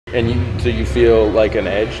And so you feel like an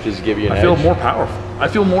edge? Does it give you an edge? I feel more powerful. I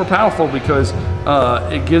feel more powerful because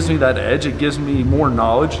it gives me that edge. It gives me more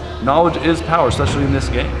knowledge. Knowledge is power, especially in this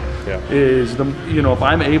game. Yeah. If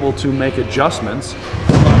I'm able to make adjustments,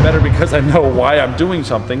 it's not better because I know why I'm doing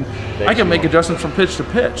something. I can make adjustments from pitch to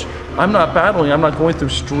pitch. I'm not battling. I'm not going through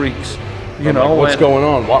streaks. You know, what's going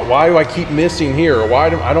on? Why do I keep missing here? Or why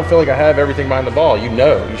I don't feel like I have everything behind the ball? You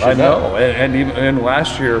should know. And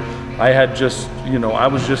last year I had I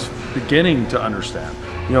was just beginning to understand.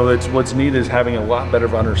 What's needed is having a lot better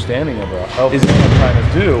of understanding of what I'm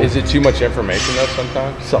trying to do. Is it too much information though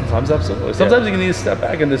sometimes? Sometimes, absolutely. Sometimes you need to step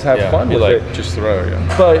back and just have fun with it. Just throw,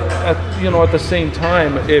 But at the same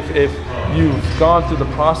time, if you've gone through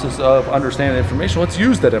the process of understanding the information, let's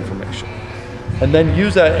use that information. And then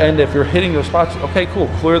use that, and if you're hitting those spots, okay, cool,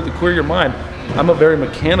 clear your mind. I'm a very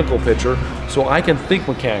mechanical pitcher, so I can think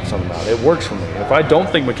mechanics on the mound. It works for me. If I don't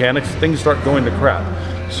think mechanics, things start going to crap.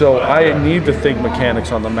 So I need to think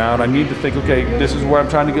mechanics on the mound. I need to think, okay, this is where I'm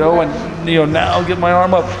trying to go, and now I'll get my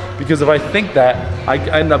arm up. Because if I think that, I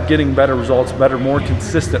end up getting better results, more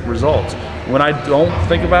consistent results. When I don't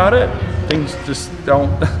think about it, things just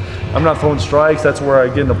don't. I'm not throwing strikes. That's where I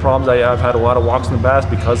get into problems. I've had a lot of walks in the past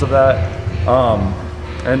because of that.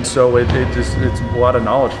 And so it's a lot of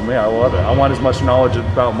knowledge for me. I love it. I want as much knowledge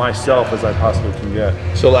about myself as I possibly can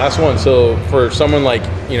get. So last one. So for someone like,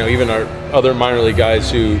 even our other minor league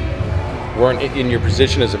guys who weren't in your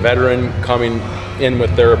position as a veteran, coming in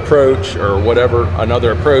with their approach or whatever,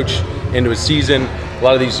 another approach into a season, a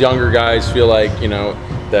lot of these younger guys feel like,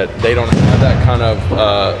 that they don't have that kind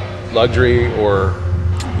of luxury or,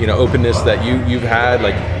 openness that you've had.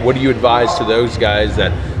 Like, what do you advise to those guys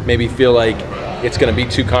that maybe feel like it's going to be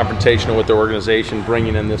too confrontational with their organization,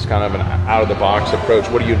 bringing in this kind of an out-of-the-box approach?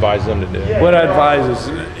 What do you advise them to do? What I advise is,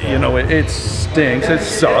 it stinks, it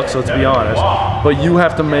sucks, let's be honest, but you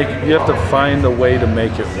have to find a way to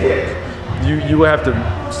make it work. You have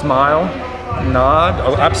to smile,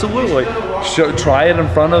 nod, absolutely, try it in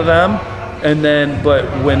front of them, but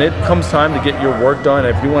when it comes time to get your work done,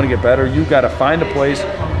 if you want to get better, you've got to find a place,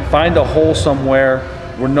 find a hole somewhere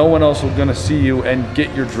where no one else is going to see you, and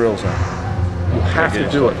get your drills in. You have to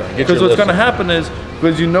do it. Because what's going to happen is,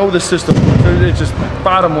 because the system, it's just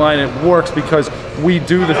bottom line, it works because we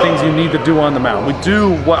do the things you need to do on the mound. We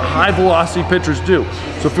do what high velocity pitchers do.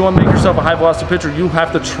 So if you want to make yourself a high velocity pitcher, you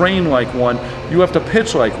have to train like one. You have to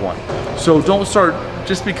pitch like one. So don't start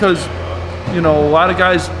just because, a lot of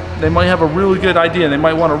guys, they might have a really good idea and they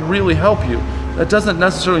might want to really help you. That doesn't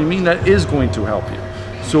necessarily mean that is going to help you.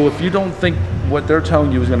 So if you don't think what they're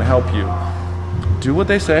telling you is going to help you, do what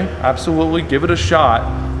they say, absolutely, give it a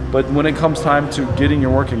shot, but when it comes time to getting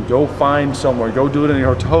your work in, go find somewhere, go do it in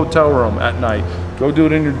your hotel room at night, go do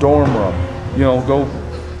it in your dorm room,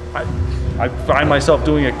 I find myself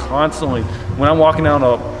doing it constantly. When I'm walking down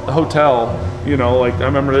a hotel, like I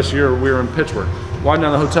remember this year we were in Pittsburgh, walking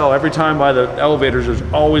down the hotel, every time by the elevators, there's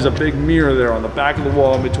always a big mirror there on the back of the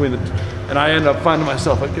wall in between and I end up finding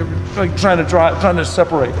myself like trying to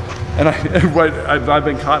separate. And I've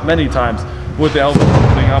been caught many times with the elevator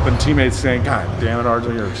opening up and teammates saying, "God damn it,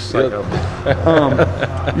 Aardsma, you're a psycho."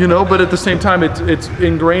 But at the same time, it's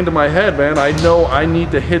ingrained in my head, man. I know I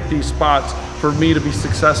need to hit these spots for me to be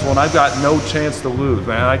successful, and I've got no chance to lose,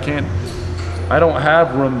 man. I don't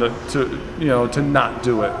have room to not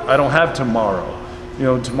do it. I don't have tomorrow.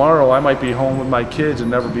 Tomorrow I might be home with my kids and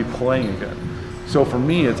never be playing again. So for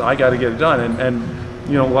me, I got to get it done, and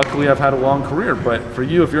luckily I've had a long career. But for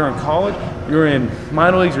you, if you're in college, you're in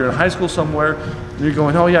minor leagues, you're in high school somewhere, and you're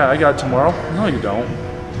going, "Oh yeah, I got it tomorrow." No, you don't.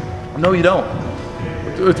 No, you don't.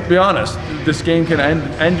 To be honest, this game can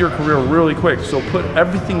end your career really quick. So put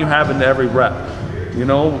everything you have into every rep.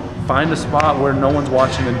 Find a spot where no one's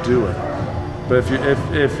watching and do it. But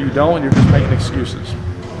if you don't, you're just making excuses.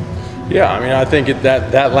 Yeah, I think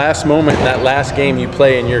that last moment, that last game you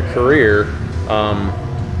play in your career,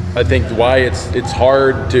 I think why it's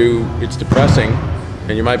depressing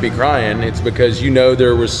and you might be crying, it's because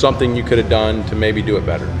there was something you could have done to maybe do it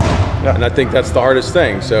better. Yeah. And I think that's the hardest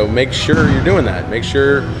thing. So make sure you're doing that. Make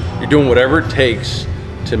sure you're doing whatever it takes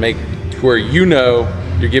to make where you're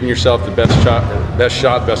giving yourself the best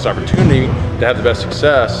shot, best opportunity to have the best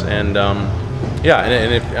success. And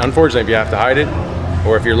and if unfortunately if you have to hide it,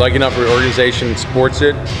 or if you're lucky enough your organization supports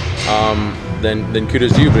it, then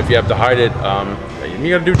kudos to you. But if you have to hide it, you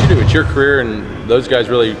got to do what you do. It's your career, and those guys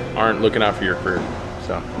really aren't looking out for your career.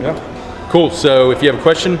 So yeah, cool. So if you have a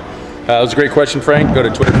question, That was a great question, Frank. Go to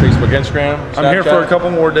Twitter, Facebook, Instagram, Snapchat. I'm here for a couple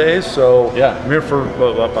more days, so yeah. I'm here for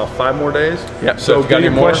about 5 more days. Yeah. So get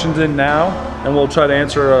your questions in now, and we'll try to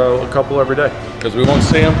answer a couple every day. Because we won't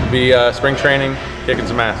see them. We'll be spring training, kicking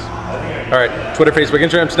some ass. All right. Twitter, Facebook,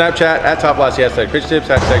 Instagram, Snapchat, at TopVelocity, #pitch tips,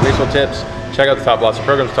 #baseball tips. Check out the Top Velocity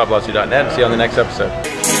programs, TopVelocity.net. See you on the next episode.